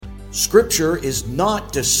Scripture is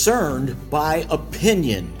not discerned by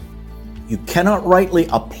opinion. You cannot rightly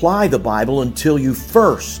apply the Bible until you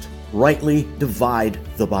first rightly divide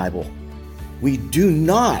the Bible. We do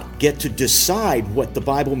not get to decide what the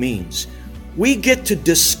Bible means. We get to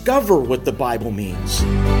discover what the Bible means.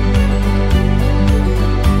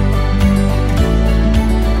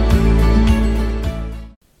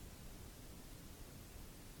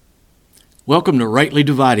 Welcome to Rightly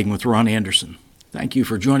Dividing with Ron Anderson. Thank you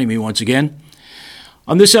for joining me once again.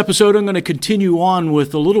 On this episode, I'm going to continue on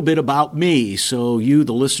with a little bit about me so you,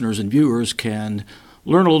 the listeners and viewers, can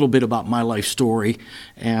learn a little bit about my life story.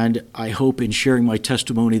 And I hope in sharing my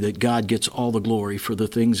testimony that God gets all the glory for the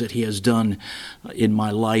things that He has done in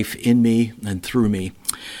my life, in me, and through me.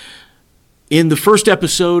 In the first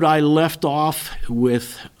episode, I left off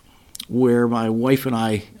with where my wife and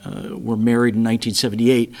I were married in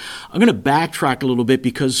 1978. I'm going to backtrack a little bit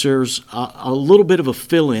because there's a little bit of a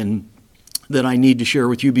fill-in that I need to share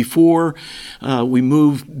with you before we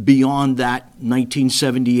move beyond that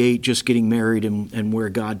 1978, just getting married and where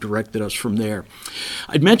God directed us from there.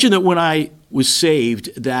 I'd mentioned that when I was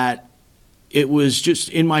saved that it was just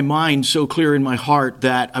in my mind, so clear in my heart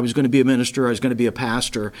that I was going to be a minister, I was going to be a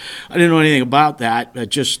pastor. I didn't know anything about that.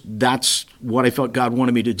 That's what I felt God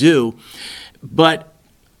wanted me to do. But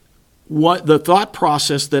what the thought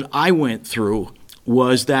process that I went through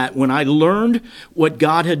was that when I learned what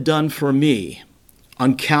God had done for me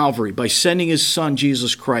on Calvary by sending His Son,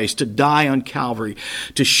 Jesus Christ, to die on Calvary,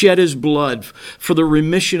 to shed His blood for the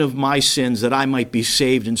remission of my sins that I might be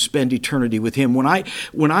saved and spend eternity with Him. When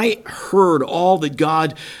I heard all that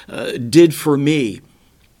God did for me,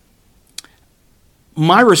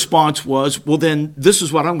 my response was, well, then this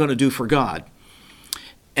is what I'm going to do for God.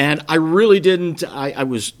 And I really didn't, I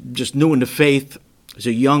was just new into faith as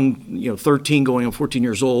a young, 13 going on 14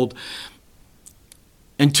 years old.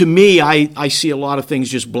 And to me, I see a lot of things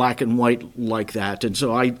just black and white like that. And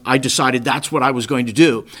so I decided that's what I was going to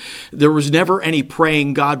do. There was never any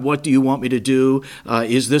praying, God, what do you want me to do?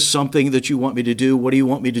 Is this something that you want me to do? What do you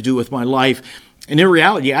want me to do with my life? And in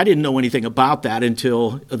reality, I didn't know anything about that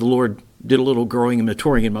until the Lord did a little growing and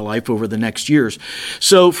maturing in my life over the next years.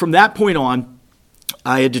 So from that point on,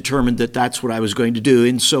 I had determined that that's what I was going to do,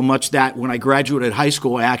 in so much that when I graduated high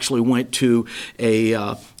school, I actually went to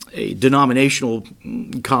a denominational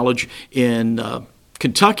college in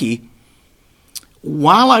Kentucky.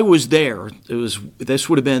 While I was there, this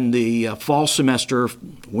would have been the fall semester,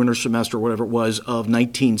 winter semester, whatever it was, of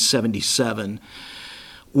 1977.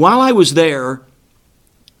 While I was there,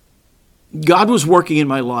 God was working in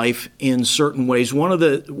my life in certain ways. One of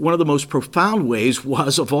the most profound ways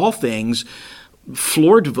was, of all things,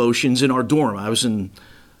 floor devotions in our dorm. I was in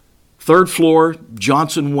third floor,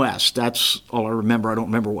 Johnson West. That's all I remember. I don't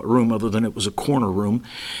remember what room other than it was a corner room.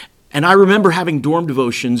 And I remember having dorm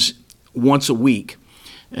devotions once a week.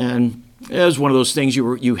 And it was one of those things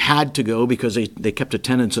you had to go because they kept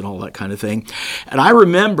attendance and all that kind of thing. And I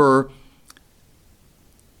remember,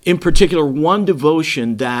 in particular, one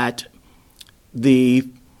devotion that the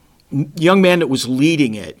young man that was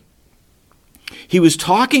leading it, he was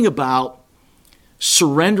talking about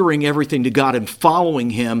surrendering everything to God and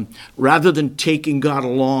following Him rather than taking God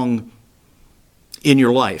along in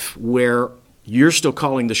your life where you're still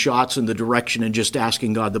calling the shots in the direction and just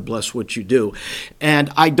asking God to bless what you do.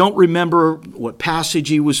 And I don't remember what passage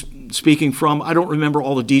he was speaking from. I don't remember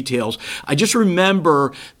all the details. I just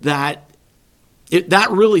remember that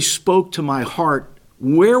that really spoke to my heart.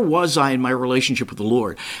 Where was I in my relationship with the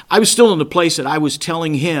Lord? I was still in the place that I was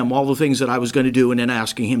telling Him all the things that I was going to do and then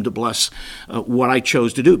asking Him to bless what I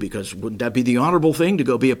chose to do, because wouldn't that be the honorable thing to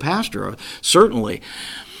go be a pastor? Certainly.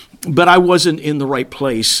 But I wasn't in the right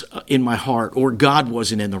place in my heart, or God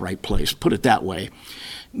wasn't in the right place, put it that way.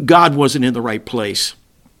 God wasn't in the right place.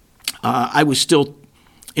 I was still,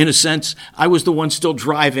 in a sense, I was the one still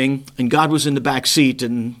driving, and God was in the back seat,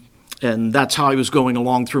 and that's how I was going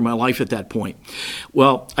along through my life at that point.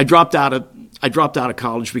 Well, I dropped out of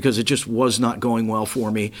college because it just was not going well for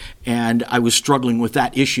me, and I was struggling with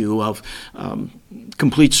that issue of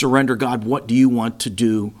complete surrender. God, what do you want to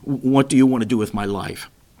do? What do you want to do with my life?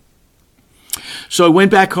 So I went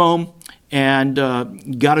back home and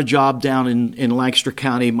got a job down in Lancaster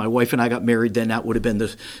County. My wife and I got married then. That would have been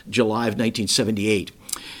the July of 1978.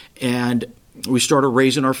 And we started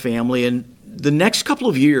raising our family, and the next couple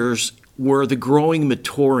of years were the growing,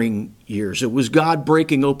 maturing years. It was God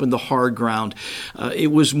breaking open the hard ground.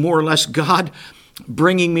 It was more or less God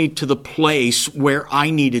bringing me to the place where I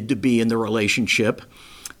needed to be in the relationship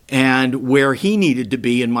and where He needed to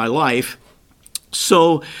be in my life.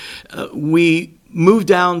 So we moved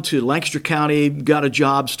down to Lancaster County, got a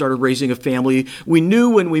job, started raising a family. We knew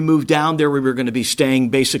when we moved down there we were going to be staying,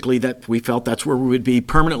 basically, that we felt that's where we would be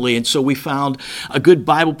permanently. And so we found a good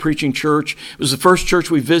Bible preaching church. It was the first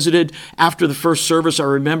church we visited. After the first service, I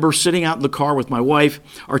remember sitting out in the car with my wife,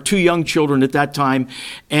 our 2 young children at that time,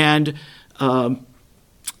 and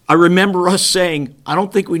I remember us saying, I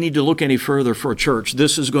don't think we need to look any further for a church.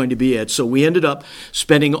 This is going to be it. So we ended up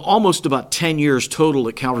spending almost about 10 years total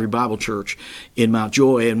at Calvary Bible Church in Mount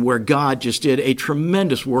Joy, and where God just did a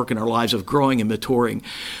tremendous work in our lives of growing and maturing.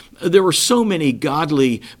 There were so many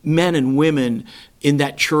godly men and women in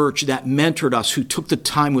that church that mentored us, who took the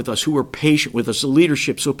time with us, who were patient with us, the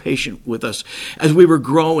leadership so patient with us as we were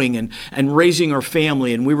growing and raising our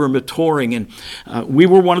family, and we were maturing. And we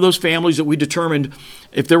were one of those families that we determined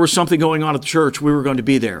if there was something going on at the church, we were going to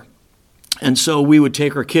be there. And so we would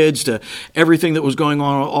take our kids to everything that was going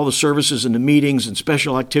on, all the services and the meetings and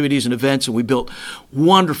special activities and events, and we built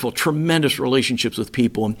wonderful, tremendous relationships with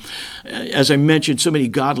people. And as I mentioned, so many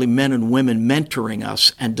godly men and women mentoring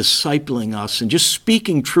us and discipling us and just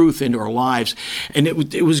speaking truth into our lives. And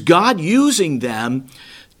it was God using them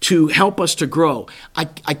to help us to grow.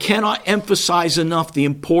 I cannot emphasize enough the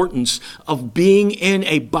importance of being in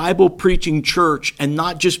a Bible-preaching church and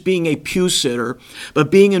not just being a pew sitter, but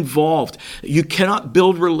being involved. You cannot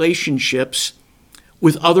build relationships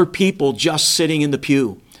with other people just sitting in the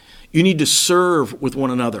pew. You need to serve with one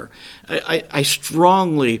another. I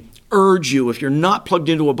strongly urge you, if you're not plugged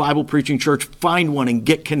into a Bible-preaching church, find one and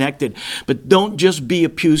get connected. But don't just be a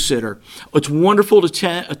pew sitter. It's wonderful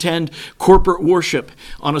to attend corporate worship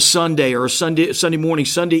on a Sunday or a Sunday morning,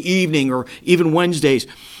 Sunday evening, or even Wednesdays.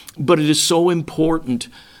 But it is so important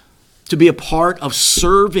to be a part of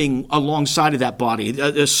serving alongside of that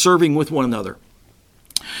body, serving with one another.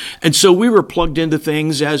 And so we were plugged into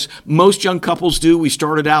things as most young couples do. We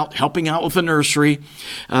started out helping out with the nursery,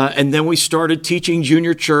 and then we started teaching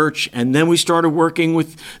junior church, and then we started working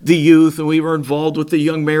with the youth, and we were involved with the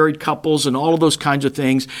young married couples and all of those kinds of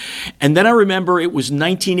things. And then I remember it was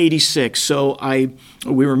 1986, so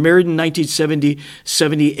we were married in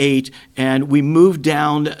 1978, and we moved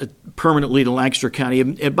down permanently to Lancaster County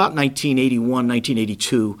about 1981,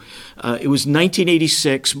 1982. It was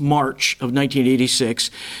 1986, March of 1986,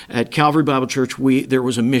 at Calvary Bible Church. There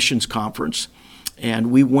was a missions conference,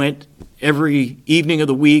 and we went every evening of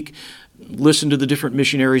the week, listened to the different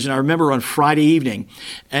missionaries. And I remember on Friday evening,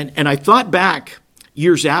 and I thought back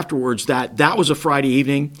years afterwards that was a Friday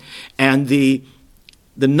evening, and the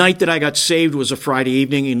night that I got saved was a Friday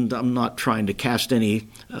evening. And I'm not trying to cast any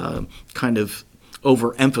kind of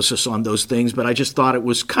overemphasis on those things, but I just thought it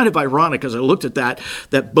was kind of ironic as I looked at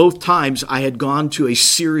that both times I had gone to a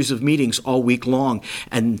series of meetings all week long,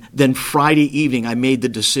 and then Friday evening I made the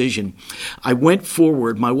decision. I went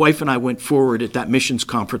forward, my wife and I went forward at that missions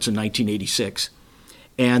conference in 1986.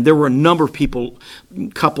 And there were a number of people,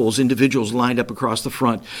 couples, individuals lined up across the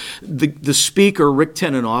front. The speaker, Rick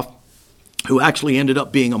Tenenoff, who actually ended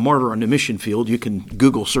up being a martyr on the mission field. You can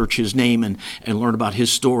Google search his name and learn about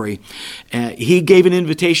his story. He gave an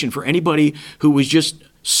invitation for anybody who was just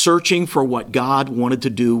searching for what God wanted to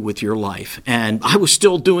do with your life. And I was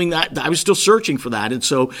still doing that. I was still searching for that. And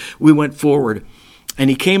so we went forward. And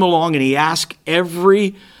he came along and he asked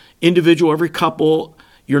every individual, every couple,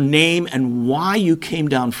 your name and why you came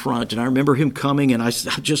down front. And I remember him coming, and I was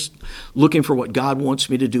just looking for what God wants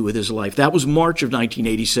me to do with his life. That was March of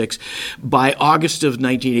 1986. By August of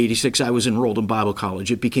 1986, I was enrolled in Bible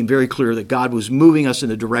college. It became very clear that God was moving us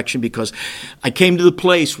in a direction, because I came to the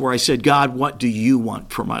place where I said, God, what do you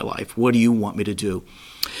want for my life? What do you want me to do?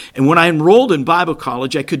 And when I enrolled in Bible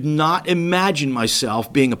college, I could not imagine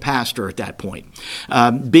myself being a pastor at that point.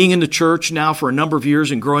 Being in the church now for a number of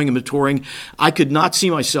years and growing and maturing, I could not see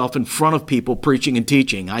myself in front of people preaching and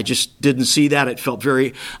teaching. I just didn't see that. It felt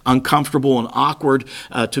very uncomfortable and awkward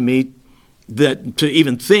to me to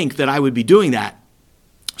even think that I would be doing that.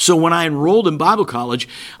 So when I enrolled in Bible college,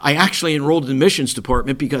 I actually enrolled in the missions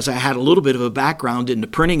department because I had a little bit of a background in the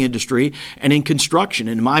printing industry and in construction.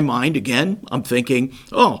 In my mind, again, I'm thinking,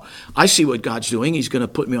 oh, I see what God's doing. He's going to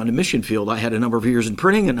put me on the mission field. I had a number of years in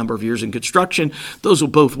printing, a number of years in construction. Those will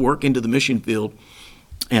both work into the mission field.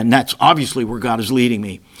 And that's obviously where God is leading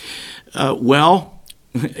me. Well,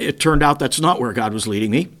 it turned out that's not where God was leading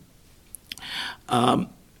me.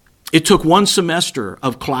 It took one semester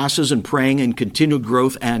of classes and praying and continued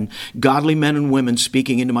growth and godly men and women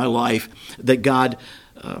speaking into my life that God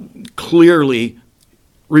clearly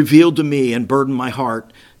revealed to me and burdened my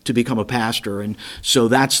heart to become a pastor. And so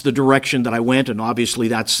that's the direction that I went, and obviously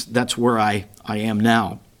that's where I am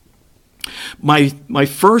now. My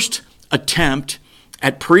first attempt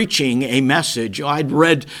at preaching a message. I'd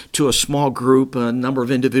read to a small group, a number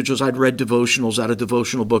of individuals, I'd read devotionals out of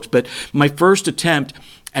devotional books, but my first attempt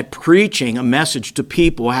at preaching a message to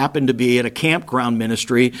people happened to be at a campground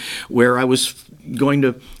ministry where I was going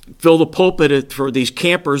to fill the pulpit for these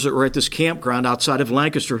campers that were at this campground outside of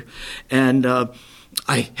Lancaster. And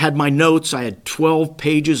I had my notes. I had 12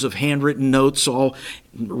 pages of handwritten notes, all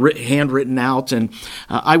handwritten out. And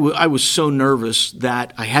I was so nervous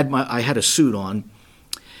that I had a suit on.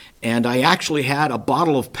 And I actually had a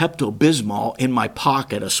bottle of Pepto-Bismol in my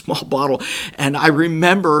pocket, a small bottle. And I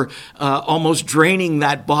remember almost draining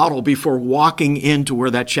that bottle before walking into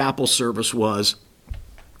where that chapel service was.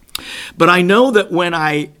 But I know that when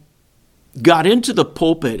I got into the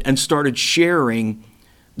pulpit and started sharing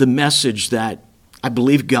the message that I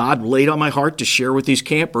believe God laid on my heart to share with these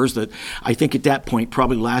campers, that I think at that point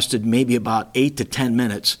probably lasted maybe about 8 to 10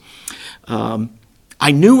 minutes.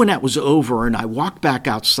 I knew when that was over and I walked back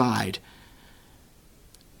outside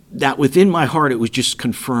that within my heart it was just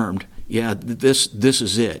confirmed, yeah, this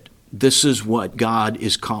is it. This is what God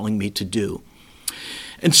is calling me to do.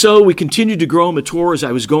 And so we continued to grow and mature as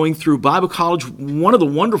I was going through Bible college. One of the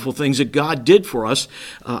wonderful things that God did for us,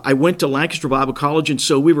 I went to Lancaster Bible College, and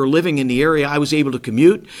so we were living in the area. I was able to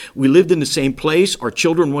commute. We lived in the same place. Our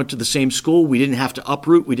children went to the same school. We didn't have to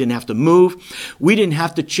uproot. We didn't have to move. We didn't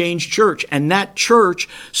have to change church. And that church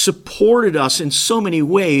supported us in so many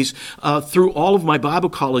ways through all of my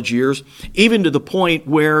Bible college years, even to the point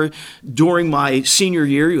where during my senior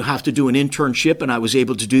year, you have to do an internship, and I was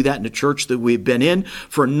able to do that in the church that we've been in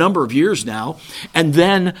for a number of years now. And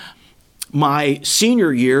then my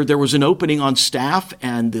senior year, there was an opening on staff,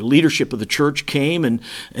 and the leadership of the church came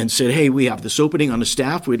and said, hey, we have this opening on the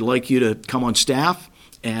staff. We'd like you to come on staff,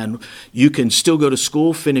 and you can still go to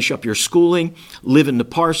school, finish up your schooling, live in the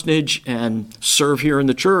parsonage, and serve here in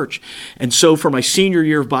the church. And so for my senior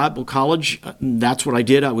year of Bible college, that's what I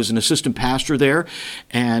did. I was an assistant pastor there,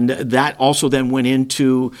 and that also then went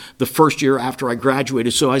into the first year after I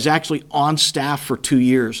graduated. So I was actually on staff for 2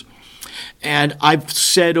 years. And I've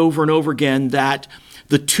said over and over again that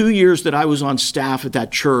the 2 years that I was on staff at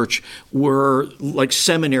that church were like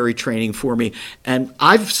seminary training for me. And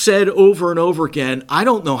I've said over and over again, I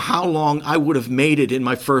don't know how long I would have made it in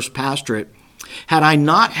my first pastorate had I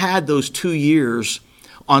not had those 2 years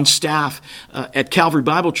on staff at Calvary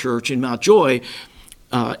Bible Church in Mount Joy,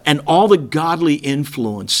 and all the godly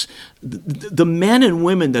influence, the men and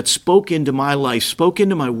women that spoke into my life, spoke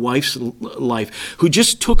into my wife's life, who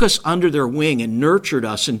just took us under their wing and nurtured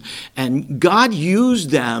us. And God used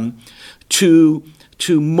them to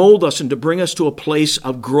mold us and to bring us to a place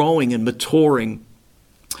of growing and maturing.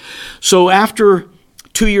 So after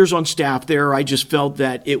 2 years on staff there, I just felt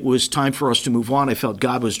that it was time for us to move on. I felt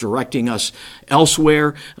God was directing us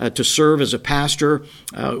elsewhere to serve as a pastor.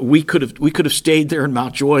 We could have stayed there in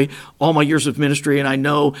Mount Joy all my years of ministry, and I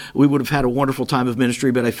know we would have had a wonderful time of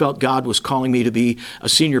ministry, but I felt God was calling me to be a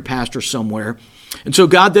senior pastor somewhere. And so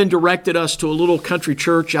God then directed us to a little country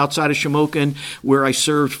church outside of Shamokin, where I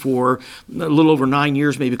served for a little over 9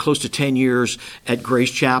 years, maybe close to 10 years at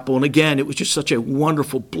Grace Chapel. And again, it was just such a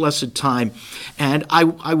wonderful, blessed time. And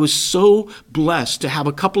I was so blessed to have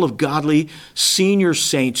a couple of godly senior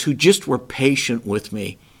saints who just were patient with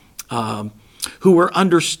me, who were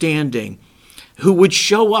understanding, who would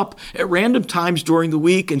show up at random times during the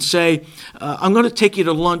week and say, I'm going to take you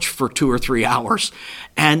to lunch for 2 or 3 hours.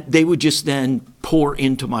 And they would just then pour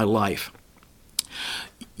into my life.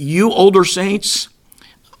 You older saints,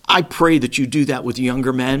 I pray that you do that with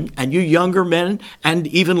younger men. And you younger men and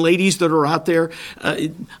even ladies that are out there,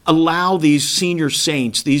 allow these senior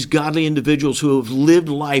saints, these godly individuals who have lived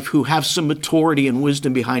life, who have some maturity and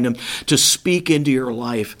wisdom behind them, to speak into your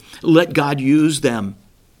life. Let God use them.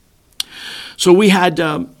 So we had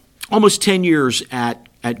almost 10 years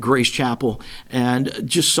at Grace Chapel, and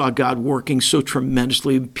just saw God working so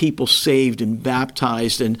tremendously, people saved and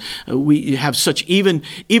baptized. And we have such, even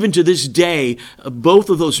to this day,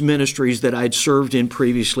 both of those ministries that I'd served in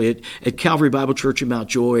previously at Calvary Bible Church in Mount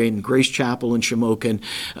Joy and Grace Chapel in Shamokin,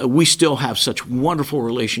 we still have such wonderful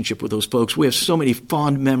relationship with those folks. We have so many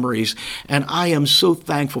fond memories, and I am so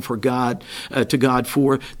thankful for God, to God,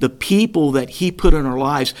 for the people that He put in our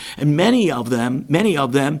lives. And many of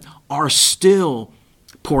them are still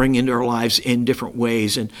pouring into our lives in different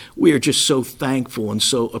ways. And we are just so thankful and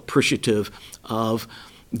so appreciative of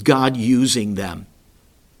God using them.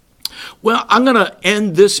 Well, I'm going to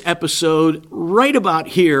end this episode right about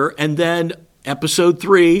here, and then episode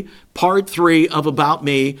 3, part 3 of About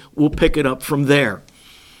Me, we'll pick it up from there.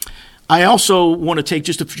 I also want to take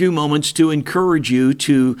just a few moments to encourage you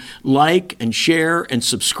to like and share and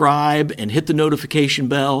subscribe and hit the notification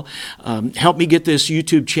bell. Help me get this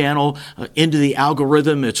YouTube channel into the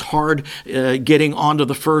algorithm. It's hard getting onto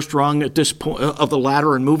the first rung at this point of the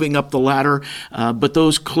ladder and moving up the ladder, but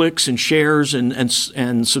those clicks and shares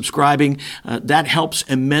and subscribing, that helps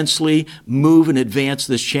immensely move and advance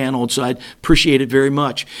this channel, and so I'd appreciate it very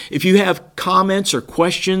much. If you have comments or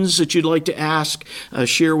questions that you'd like to ask,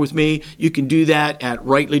 share with me, you can do that at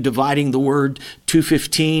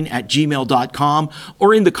rightlydividingtheword215@gmail.com,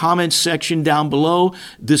 or in the comments section down below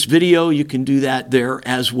this video. You can do that there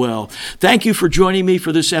as well. Thank you for joining me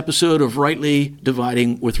for this episode of Rightly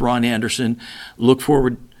Dividing with Ron Anderson. Look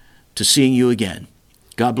forward to seeing you again.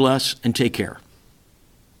 God bless and take care.